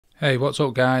Hey, what's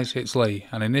up guys, it's Lee,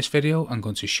 and in this video I'm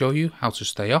going to show you how to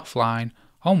stay offline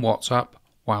on WhatsApp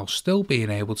while still being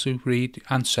able to read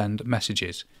and send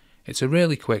messages. It's a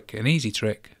really quick and easy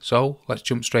trick, so let's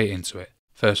jump straight into it.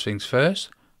 First things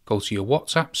first, go to your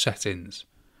WhatsApp settings.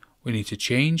 We need to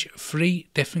change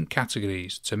 3 different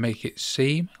categories to make it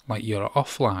seem like you're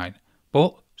offline,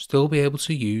 but still be able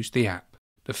to use the app.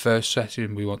 The first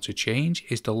setting we want to change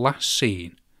is the last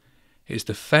seen. It's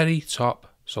the very top,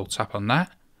 so tap on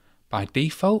that. By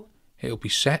default, it will be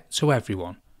set to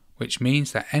everyone, which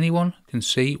means that anyone can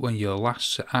see when you're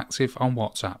last active on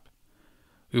WhatsApp.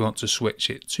 We want to switch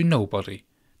it to nobody.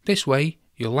 This way,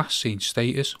 your last seen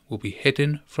status will be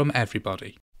hidden from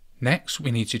everybody. Next,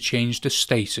 we need to change the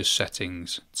status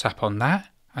settings. Tap on that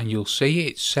and you'll see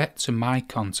it's set to my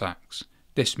contacts.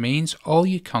 This means all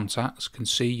your contacts can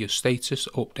see your status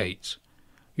updates.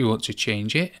 We want to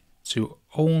change it to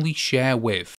only share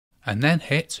with, and then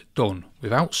hit done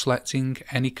without selecting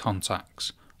any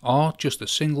contacts or just a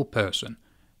single person.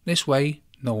 This way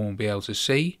no one will be able to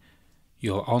see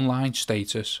your online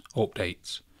status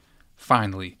updates.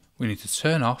 Finally, we need to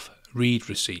turn off read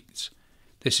receipts.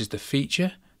 This is the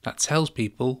feature that tells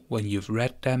people when you've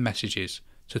read their messages.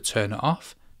 To turn it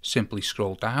off, simply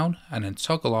scroll down and then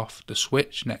toggle off the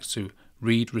switch next to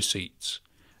read receipts.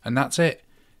 And that's it.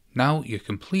 Now you're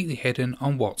completely hidden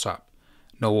on WhatsApp.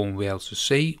 No one will be able to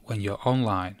see when you're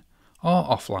online or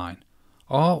offline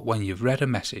or when you've read a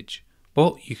message,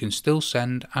 but you can still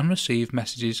send and receive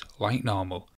messages like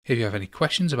normal. If you have any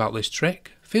questions about this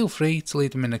trick, feel free to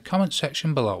leave them in the comment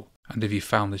section below. And if you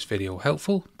found this video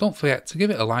helpful, don't forget to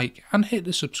give it a like and hit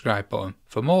the subscribe button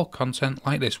for more content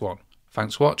like this one.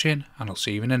 Thanks for watching, and I'll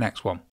see you in the next one.